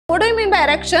What do you mean by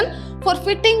erection? For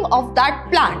fitting of that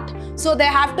plant. So they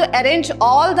have to arrange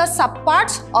all the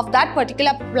subparts of that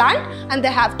particular plant and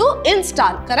they have to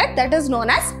install, correct? That is known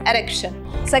as erection.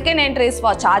 Second entry is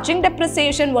for charging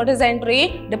depreciation. What is the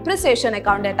entry? Depreciation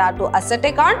account data to asset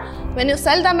account. When you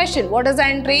sell the machine, what is the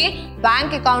entry?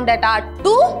 Bank account data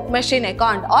to machine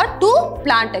account or to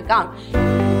plant account.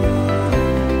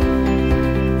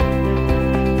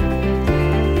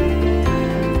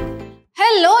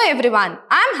 Hello everyone,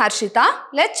 I am Harshita,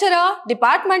 lecturer,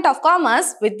 Department of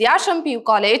Commerce, Vidhyaashram PU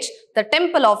College, the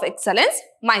Temple of Excellence,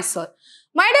 Mysuru.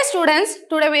 My dear students,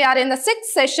 today we are in the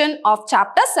 6th session of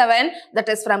Chapter 7, that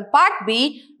is from Part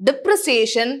B,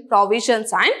 Depreciation,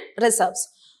 Provisions and Reserves.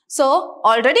 So,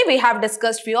 already we have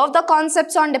discussed few of the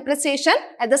concepts on depreciation.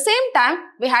 At the same time,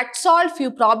 we had solved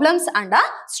few problems under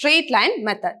straight line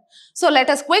method. So, let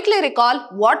us quickly recall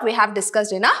what we have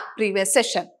discussed in a previous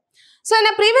session. So, in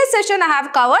a previous session, I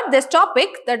have covered this topic,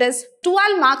 that is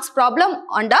 12 marks problem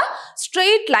under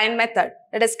straight line method.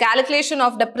 That is calculation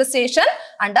of depreciation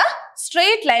under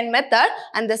straight line method,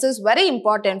 and this is very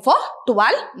important for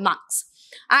 12 marks.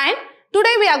 And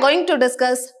today we are going to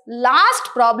discuss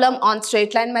last problem on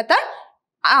straight line method.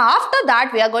 After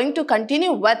that, we are going to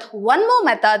continue with one more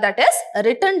method, that is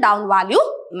written down value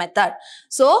method.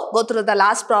 So, go through the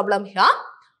last problem here.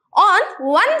 On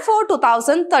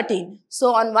 1/4/2013,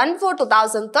 so on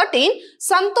 1/4/2013,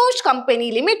 Santosh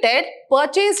Company Limited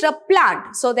purchased a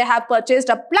plant. So they have purchased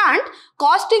a plant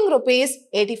costing rupees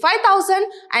 85,000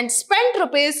 and spent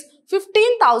rupees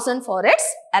 15,000 for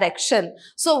its erection.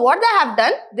 So what they have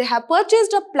done, they have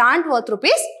purchased a plant worth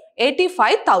rupees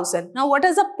 85,000. Now what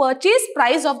is the purchase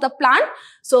price of the plant?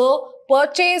 So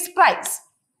purchase price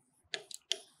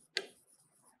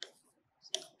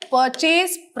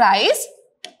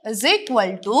is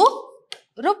equal to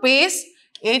rupees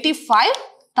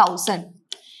 85,000.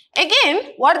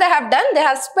 Again, what they have done, they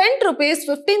have spent rupees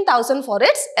 15,000 for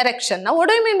its erection. Now, what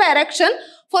do you mean by erection?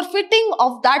 For fitting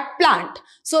of that plant.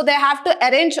 So, they have to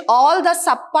arrange all the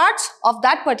subparts of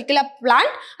that particular plant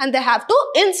and they have to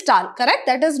install, correct?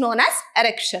 That is known as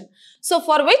erection. So,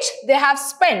 for which they have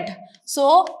spent.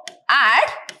 So,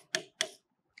 add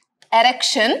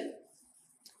erection.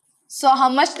 So, how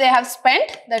much they have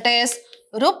spent? That is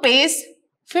rupees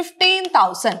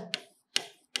 15,000.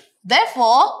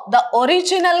 Therefore, the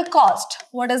original cost,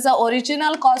 what is the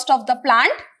original cost of the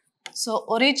plant? So,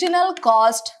 original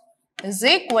cost is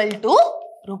equal to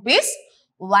rupees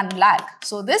 1 lakh.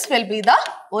 So, this will be the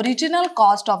original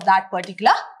cost of that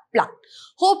particular plant.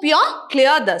 Hope you are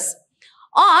clear this.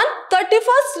 On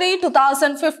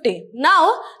 31st/3/2015,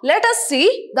 now let us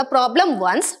see the problem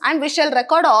once and we shall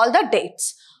record all the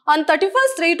dates. On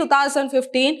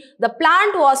 31st/3/2015, the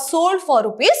plant was sold for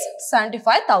rupees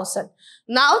 75,000.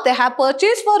 Now they have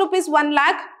purchased for rupees 1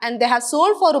 lakh and they have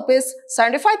sold for rupees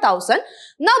 75,000.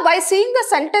 Now by seeing the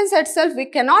sentence itself, we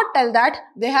cannot tell that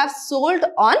they have sold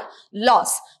on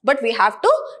loss. But we have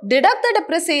to deduct the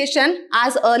depreciation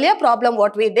as earlier problem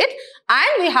what we did,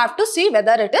 and we have to see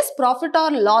whether it is profit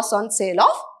or loss on sale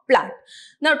of plant.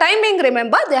 Now time being,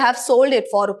 remember, they have sold it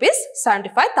for rupees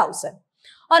 75,000.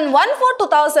 On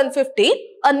 1/4/2015,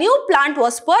 a new plant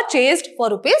was purchased for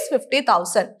rupees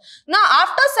 50,000. Now,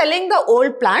 after selling the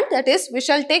old plant, that is, we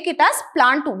shall take it as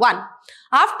plant 1.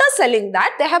 After selling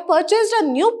that, they have purchased a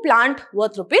new plant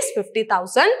worth rupees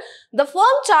 50,000. The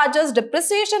firm charges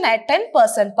depreciation at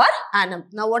 10% per annum.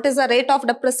 Now, what is the rate of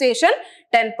depreciation?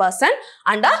 10%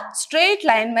 under straight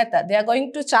line method. They are going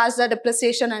to charge the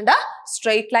depreciation under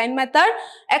straight line method.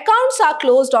 Accounts are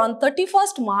closed on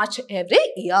 31st March every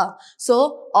year. So,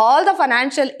 all the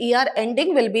financial year ending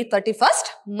will be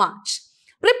 31st March.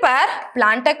 Prepare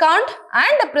plant account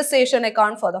and depreciation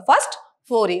account for the first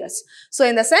 4 years. So,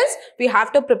 in the sense, we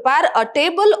have to prepare a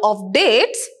table of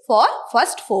dates for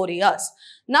first 4 years.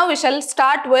 Now, we shall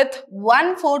start with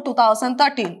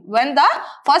 1/4/2013, when the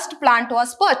first plant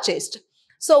was purchased.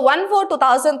 So,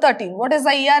 1/4/2013, what is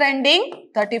the year ending?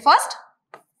 31st.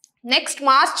 Next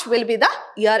March will be the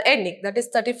year ending, that is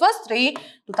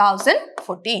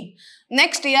 31st/3/2014.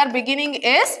 Next year beginning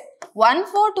is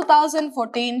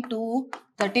 1/4/2014 to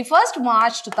 31st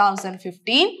March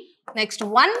 2015. Next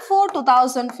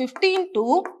 1/4/2015 to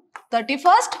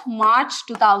 31st March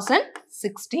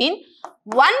 2016.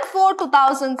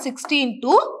 1/4/2016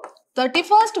 to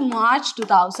 31st March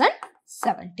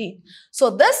 2017. So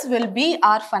this will be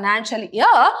our financial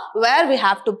year where we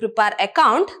have to prepare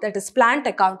account, that is plant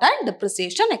account and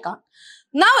depreciation account.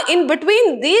 Now in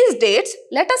between these dates,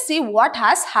 let us see what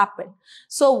has happened.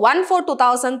 So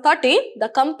 1/4/2013, the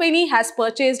company has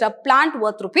purchased a plant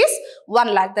worth rupees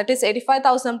 1 lakh, that is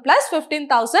 85,000 plus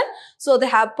 15,000. So they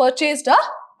have purchased a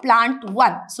plant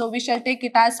 1. So we shall take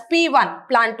it as P1,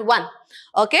 plant 1.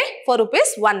 Okay, for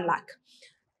rupees 1 lakh.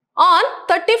 On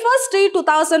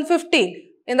 31st-3-2015,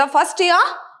 in the first year,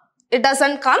 it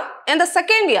doesn't come. In the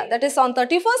second year, that is on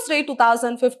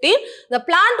 31st-3-2015, the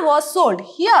plant was sold.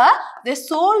 Here, they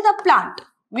sold the plant.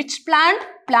 Which plant?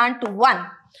 Plant 1.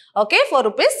 Okay, for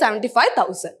rupees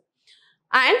 75,000.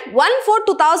 And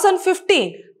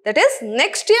 1/4/2015, that is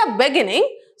next year beginning.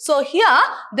 So here,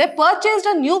 they purchased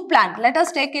a new plant. Let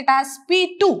us take it as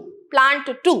P2, plant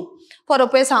 2. For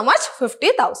rupees how much?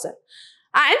 50,000.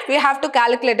 And we have to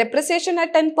calculate depreciation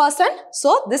at 10%.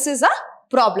 So this is a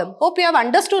problem. Hope you have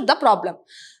understood the problem.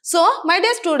 So my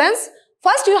dear students,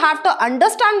 first you have to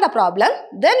understand the problem,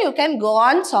 then you can go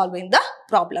on solving the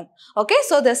problem. Okay,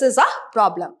 so this is a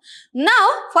problem. Now,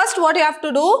 first what you have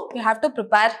to do, you have to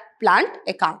prepare plant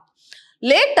account.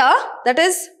 Later, that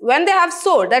is when they have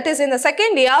sold, that is in the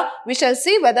second year, we shall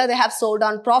see whether they have sold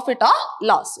on profit or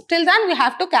loss. Till then, we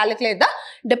have to calculate the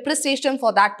depreciation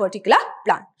for that particular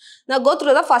plant. Now, go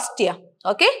through the first year.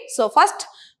 Okay, so first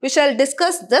we shall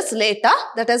discuss this later,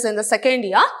 that is in the second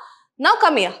year. Now,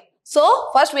 come here. So,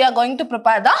 first we are going to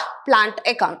prepare the plant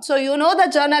account. So, you know the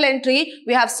journal entry,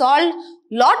 we have solved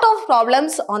lot of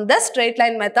problems on this straight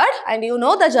line method and you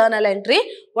know the journal entry.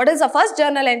 What is the first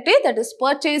journal entry? That is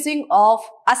purchasing of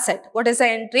asset. What is the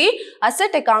entry?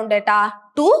 Asset account data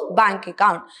to bank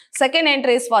account. Second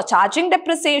entry is for charging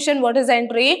depreciation. What is the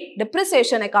entry?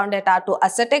 Depreciation account data to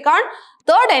asset account.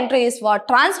 Third entry is for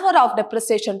transfer of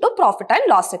depreciation to profit and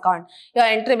loss account. Your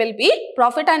entry will be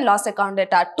profit and loss account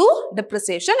data to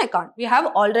depreciation account. We have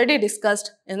already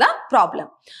discussed in the problem.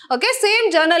 Okay,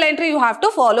 same journal entry you have to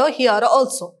follow here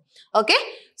also. Okay,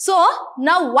 so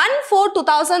now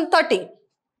 1/4/2013.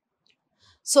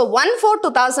 So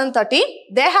 1/4/2013,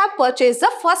 they have purchased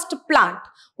the first plant.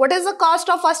 What is the cost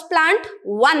of first plant?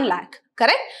 1 lakh,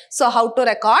 correct? So how to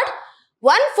record?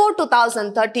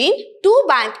 1/4/2013 to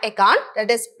bank account,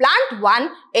 that is plant 1,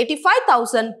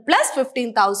 85,000 plus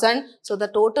 15,000. So the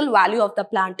total value of the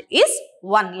plant is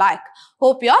 1 lakh.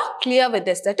 Hope you are clear with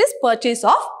this. That is purchase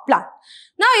of plant.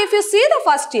 Now if you see the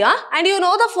first year and you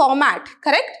know the format,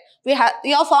 correct?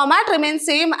 Your format remains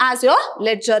same as your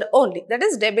ledger only. That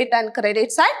is debit and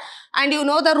credit side. And you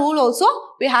know the rule also.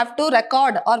 We have to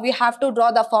record or we have to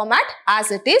draw the format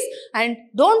as it is. And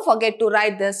don't forget to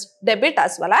write this debit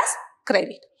as well as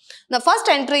credit. The first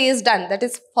entry is done, that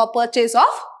is for purchase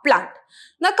of plant.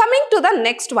 Now coming to the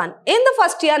next one. In the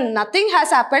first year, nothing has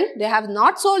happened. They have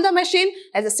not sold the machine.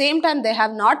 At the same time, they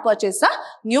have not purchased a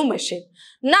new machine.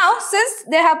 Now, since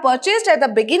they have purchased at the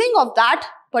beginning of that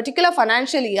particular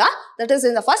financial year, that is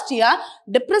in the first year,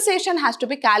 depreciation has to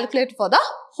be calculated for the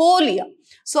whole year.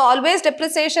 So always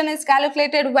depreciation is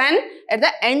calculated when? At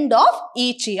the end of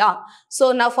each year.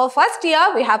 So now for first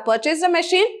year, we have purchased the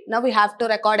machine. Now we have to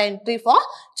record entry for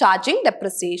charging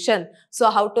depreciation. So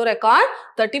how to record?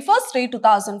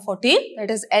 31st-3/2014,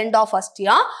 that is end of first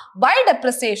year, by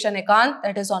depreciation account,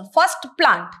 that is on first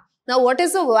plant. Now what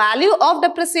is the value of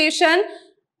depreciation?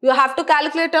 You have to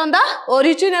calculate on the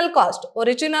original cost.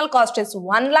 Original cost is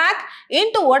 1 lakh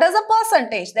into what is the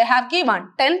percentage? They have given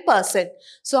 10%.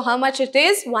 So how much it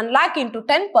is? 1 lakh into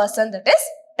 10%, that is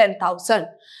 10,000.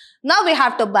 Now we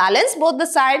have to balance both the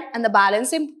side and the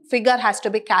balancing figure has to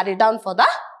be carried down for the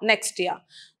next year.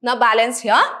 Now balance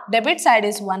here, debit side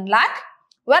is 1 lakh,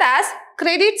 whereas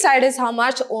credit side is how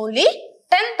much? Only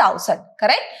 10,000,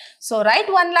 correct? So write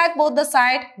 1 lakh both the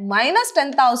side minus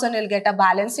 10,000, you'll get a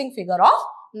balancing figure of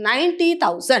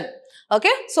 90,000.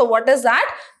 Okay, so what is that?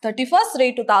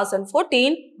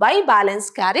 31st-3/2014 by balance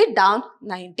carried down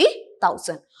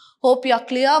 90,000. Hope you are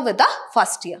clear with the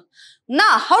first year.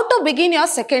 Now, how to begin your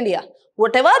second year?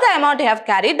 Whatever the amount you have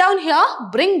carried down here,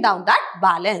 bring down that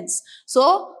balance.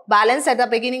 So, balance at the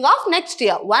beginning of next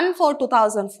year,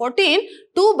 1/4/2014,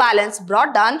 to balance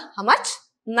brought down how much?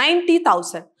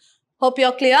 90,000. Hope you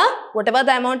are clear. Whatever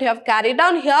the amount you have carried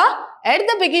down here, at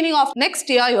the beginning of next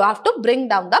year, you have to bring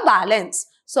down the balance.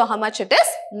 So, how much it is?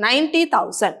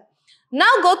 90,000.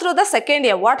 Now, go through the second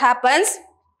year. What happens?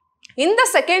 In the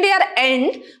second year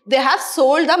end, they have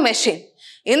sold the machine.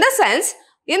 In the sense,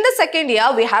 in the second year,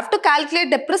 we have to calculate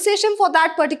depreciation for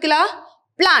that particular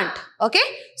plant. Okay.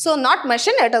 So, not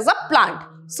machine, it is a plant.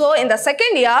 So, in the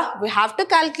second year, we have to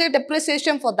calculate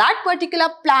depreciation for that particular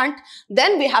plant.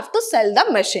 Then we have to sell the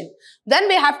machine. Then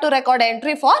we have to record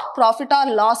entry for profit or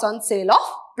loss on sale of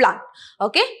plant.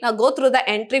 Okay. Now, go through the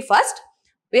entry first.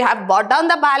 We have brought down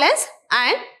the balance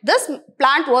and this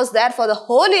plant was there for the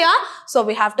whole year. So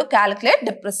we have to calculate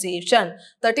depreciation.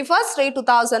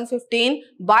 31st-3/2015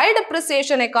 by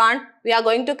depreciation account, we are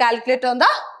going to calculate on the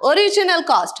original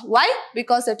cost. Why?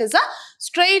 Because it is a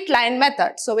straight line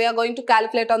method. So we are going to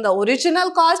calculate on the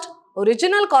original cost.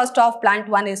 Original cost of plant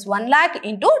 1 is 1 lakh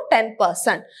into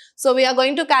 10%. So we are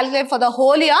going to calculate for the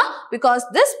whole year because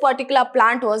this particular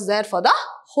plant was there for the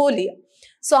whole year.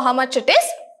 So how much it is?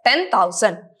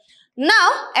 10,000. Now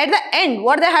at the end,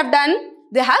 what they have done?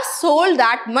 They have sold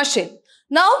that machine.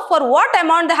 Now for what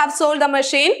amount they have sold the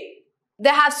machine?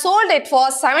 They have sold it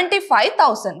for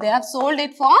 75,000. They have sold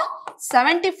it for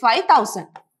 75,000.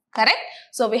 Correct?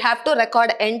 So we have to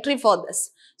record entry for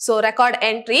this. So record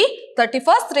entry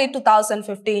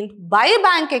 31st-3/2015 by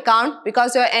bank account,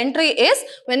 because your entry is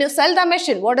when you sell the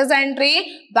machine. What is the entry?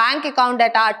 Bank account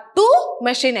data to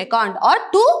machine account or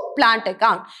to plant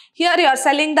account. Here you are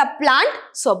selling the plant.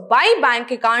 So by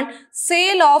bank account,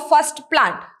 sale of first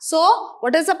plant. So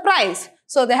what is the price?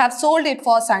 So they have sold it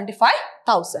for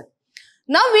 75,000.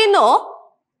 Now we know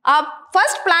our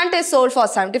first plant is sold for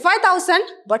 75,000,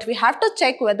 but we have to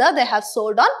check whether they have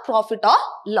sold on profit or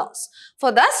loss.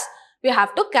 For this, we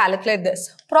have to calculate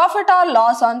this. Profit or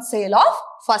loss on sale of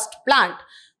first plant.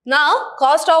 Now,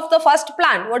 cost of the first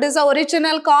plant. What is the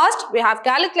original cost? We have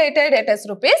calculated it as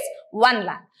rupees 1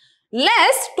 lakh.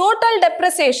 Less total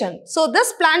depreciation. So,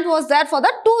 this plant was there for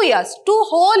the 2 years. 2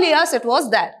 whole years it was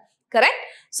there. Correct?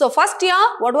 So, first year,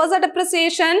 what was the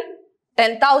depreciation?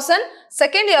 10,000.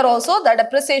 Second year also the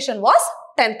depreciation was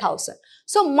 10,000.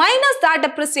 So minus that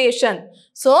depreciation.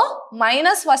 So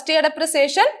minus first year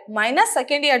depreciation minus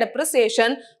second year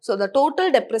depreciation. So the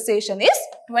total depreciation is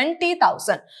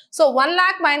 20,000. So 1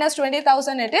 lakh minus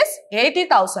 20,000, it is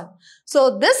 80,000.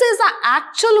 So this is the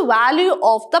actual value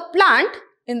of the plant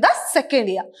in the second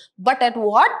year. But at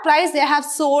what price they have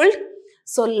sold?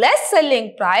 So less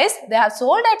selling price, they have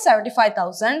sold at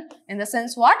 75,000. In the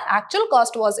sense what? Actual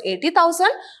cost was 80,000,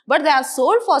 but they have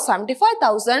sold for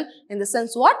 75,000. In the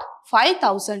sense what?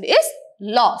 5,000 is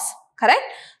loss. Correct?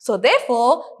 So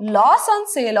therefore, loss on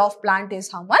sale of plant is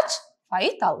how much?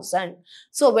 5,000.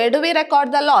 So where do we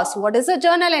record the loss? What is the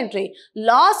journal entry?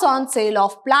 Loss on sale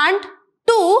of plant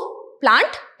to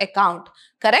plant account.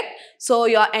 Correct? So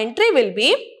your entry will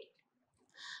be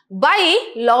by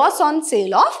loss on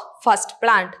sale of first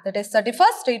plant, that is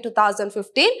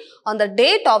 31st-3/2015, on the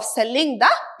date of selling the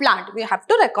plant. We have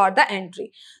to record the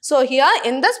entry. So here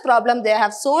in this problem, they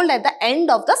have sold at the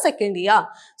end of the second year.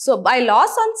 So by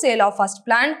loss on sale of first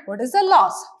plant, what is the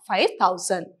loss?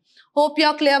 5,000. Hope you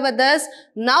are clear with this.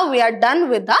 Now we are done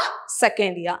with the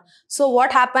second year. So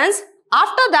what happens?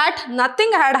 After that,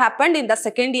 nothing had happened in the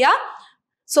second year.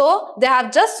 So they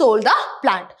have just sold the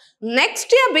plant.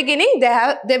 Next year beginning,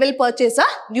 they will purchase a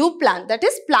new plant, that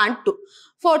is plant 2.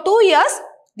 For 2 years,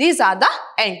 these are the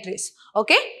entries.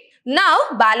 Okay. Now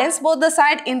balance both the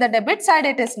side. In the debit side,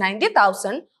 it is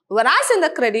 90,000. Whereas in the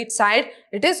credit side,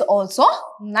 it is also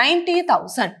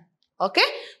 90,000. Okay.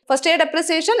 First year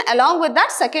depreciation, along with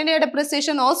that second year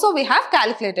depreciation also we have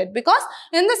calculated, because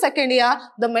in the second year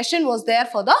the machine was there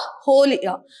for the whole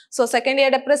year. So second year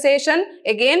depreciation,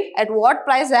 again at what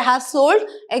price they have sold,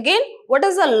 again what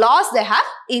is the loss they have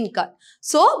incurred.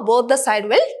 So both the side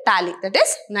will tally, that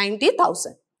is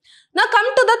 90,000. Now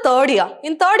come to the third year.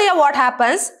 In third year what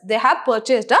happens? They have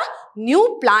purchased a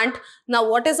new plant. Now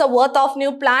what is the worth of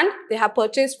new plant? They have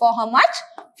purchased for how much?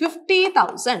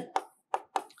 50,000.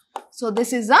 So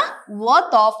this is the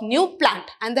worth of new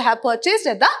plant, and they have purchased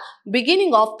at the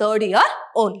beginning of third year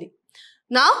only.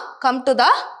 Now come to the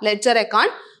ledger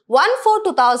account.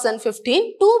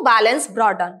 1/4/2015, to balance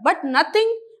brought down, but nothing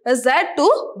is there to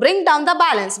bring down the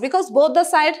balance because both the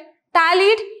sides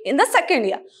tallied in the second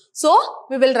year. So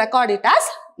we will record it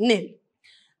as nil.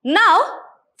 Now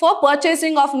for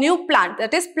purchasing of new plant,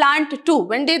 that is plant 2.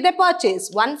 When did they purchase?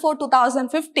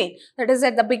 1/4/2015. That is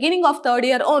at the beginning of third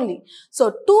year only. So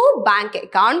to bank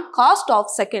account, cost of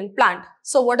second plant.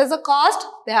 So what is the cost?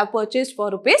 They have purchased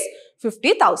for rupees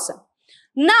 50,000.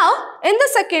 Now in the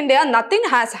second year, nothing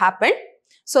has happened.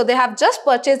 So they have just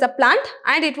purchased the plant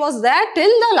and it was there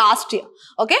till the last year.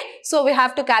 Okay. So we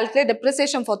have to calculate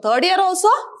depreciation for third year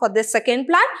also for this second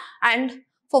plant, and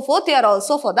for fourth year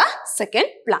also for the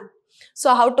second plant.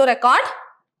 So how to record?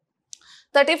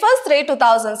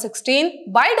 31st/3/2016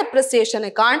 by depreciation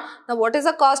account. Now what is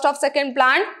the cost of second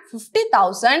plant?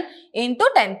 50,000 into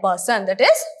 10%, that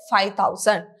is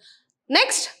 5,000.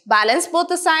 Next, balance both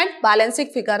the side. Balancing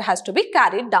figure has to be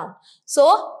carried down. So,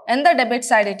 in the debit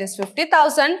side it is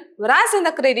 50,000, whereas in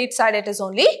the credit side it is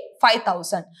only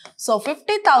 5,000. So,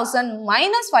 50,000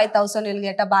 minus 5,000 you will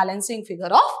get a balancing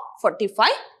figure of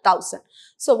 45,000.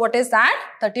 So, what is that?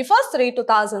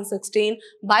 31st-3-2016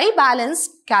 by balance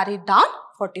carried down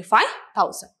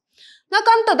 45,000. Now,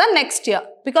 come to the next year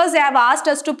because they have asked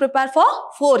us to prepare for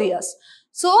 4 years.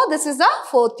 So, this is the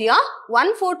 4th year,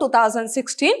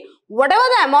 1/4/2016. Whatever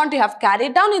the amount you have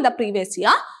carried down in the previous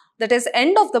year, that is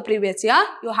end of the previous year,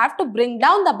 you have to bring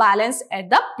down the balance at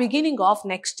the beginning of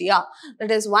next year.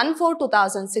 That is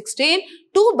 1/4/2016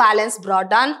 to balance brought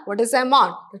down. What is the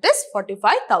amount? That is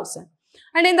 45,000.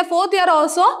 And in the 4th year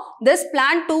also, this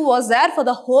plan 2 was there for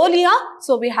the whole year.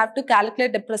 So, we have to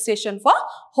calculate depreciation for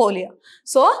whole year.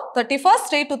 So,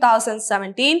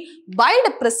 31st-3-2017 by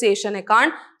depreciation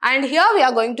account. And here we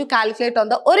are going to calculate on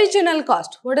the original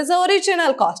cost. What is the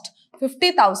original cost?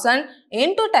 50,000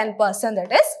 into 10%,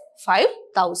 that is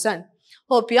 5,000.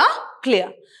 Hope you are clear.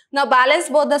 Now, balance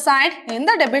both the side. In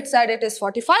the debit side, it is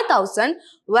 45,000.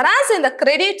 Whereas in the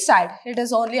credit side, it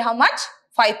is only how much?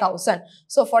 5,000.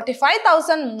 So,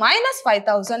 45,000 minus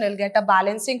 5,000 will get a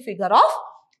balancing figure of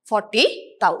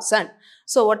 40,000.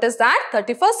 So, what is that?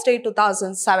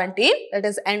 31st-3-2017, that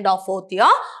is end of 4th year,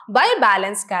 by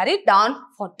balance carried down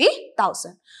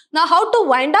 40,000. Now, how to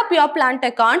wind up your plant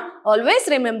account? Always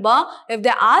remember, if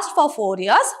they asked for 4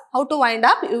 years, how to wind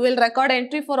up? You will record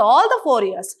entry for all the 4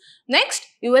 years. Next,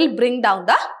 you will bring down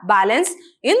the balance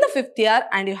in the 5th year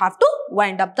and you have to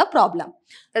wind up the problem.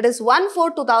 That is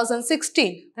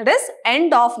 1/4/2016, that is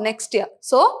end of next year.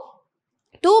 So,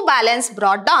 to balance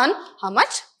brought down, how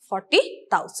much?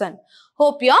 40,000.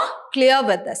 Hope you are clear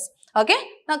with this. Okay.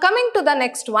 Now, coming to the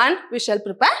next one, we shall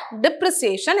prepare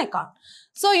depreciation account.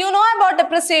 So, you know about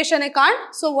depreciation account.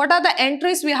 So, what are the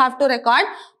entries we have to record?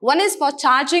 One is for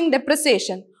charging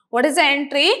depreciation. What is the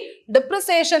entry?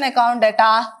 Depreciation account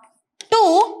data to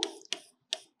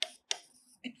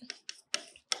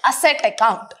asset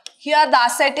account. Here the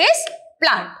asset is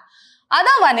plant.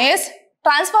 Other one is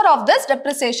transfer of this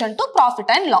depreciation to profit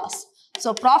and loss.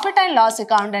 So, profit and loss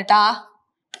account data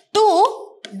to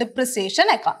depreciation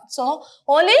account. So,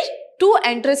 only 2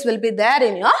 entries will be there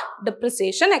in your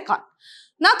depreciation account.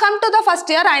 Now, come to the first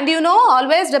year and you know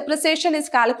always depreciation is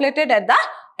calculated at the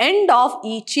end of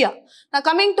each year. Now,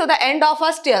 coming to the end of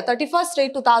first year,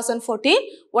 31st-3-2014,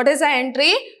 what is the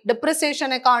entry?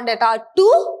 Depreciation account data to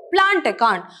plant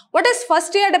account. What is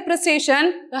first year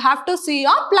depreciation? You have to see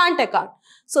your plant account.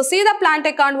 So, see the plant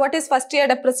account. What is first year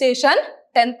depreciation?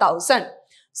 10,000.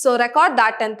 So, record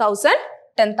that 10,000.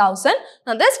 10,000.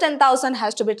 Now, this 10,000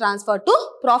 has to be transferred to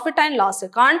profit and loss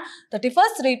account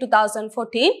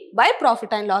 31st-3-2014 by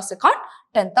profit and loss account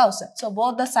 10,000. So,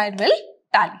 both the side will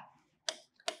tally.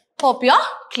 Hope you are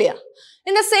clear.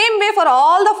 In the same way for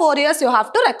all the 4 years you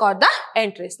have to record the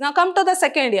entries. Now, come to the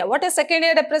second year. What is second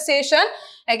year depreciation?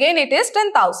 Again it is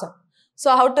 10,000.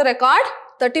 So, how to record?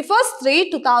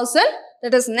 31st-3-2000,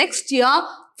 that is next year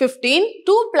 15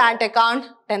 to plant account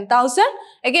 10,000.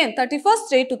 Again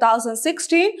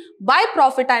 31st-3-2016 by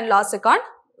profit and loss account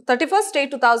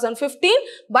 31st-3-2015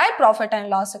 by profit and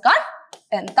loss account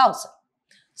 10,000.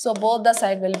 So, both the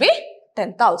side will be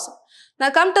 10,000. Now,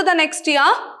 come to the next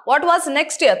year. What was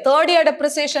next year? Third year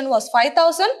depreciation was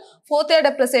 5,000. Fourth year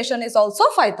depreciation is also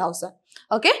 5,000.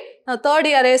 Okay. Now, third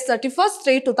year is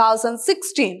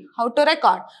 31st-3-2016. How to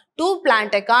record? To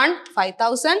plant account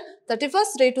 5,000.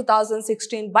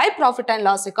 31st-3-2016 by profit and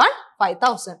loss account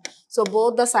 5,000. So,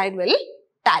 both the side will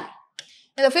tally.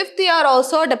 In the fifth year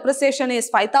also depreciation is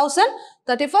 5,000.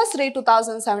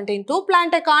 31st-3-2017 to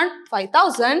plant account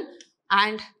 5,000.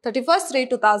 And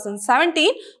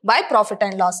 31st-3-2017 by profit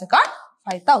and loss account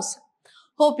 5,000.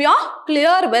 Hope you are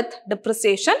clear with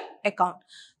depreciation account.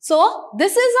 So,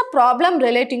 this is a problem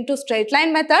relating to straight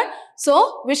line method.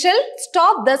 So, we shall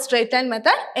stop the straight line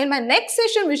method. In my next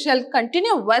session, we shall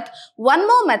continue with one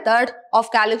more method of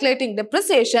calculating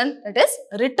depreciation, that is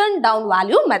written down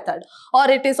value method, or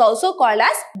it is also called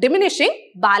as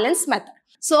diminishing balance method.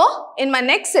 So, in my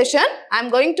next session, I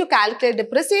am going to calculate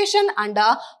depreciation under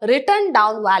written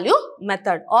down value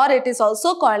method, or it is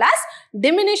also called as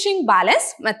diminishing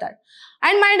balance method.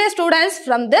 And my dear students,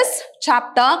 from this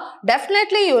chapter,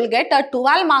 definitely you will get a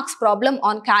 12 marks problem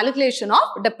on calculation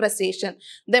of depreciation.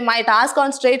 They might ask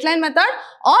on straight line method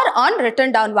or on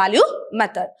written down value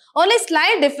method. Only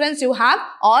slight difference you have,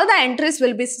 all the entries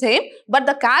will be same, but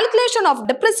the calculation of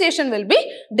depreciation will be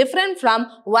different from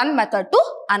one method to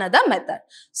another method.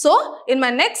 So, in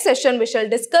my next session, we shall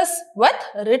discuss with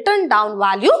written down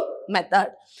value method.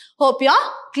 Hope you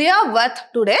are clear with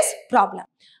today's problem.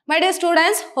 My dear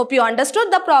students, hope you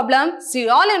understood the problem. See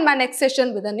you all in my next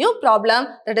session with a new problem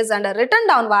that is under written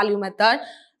down value method.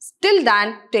 Till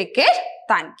then, take care.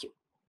 Thank you.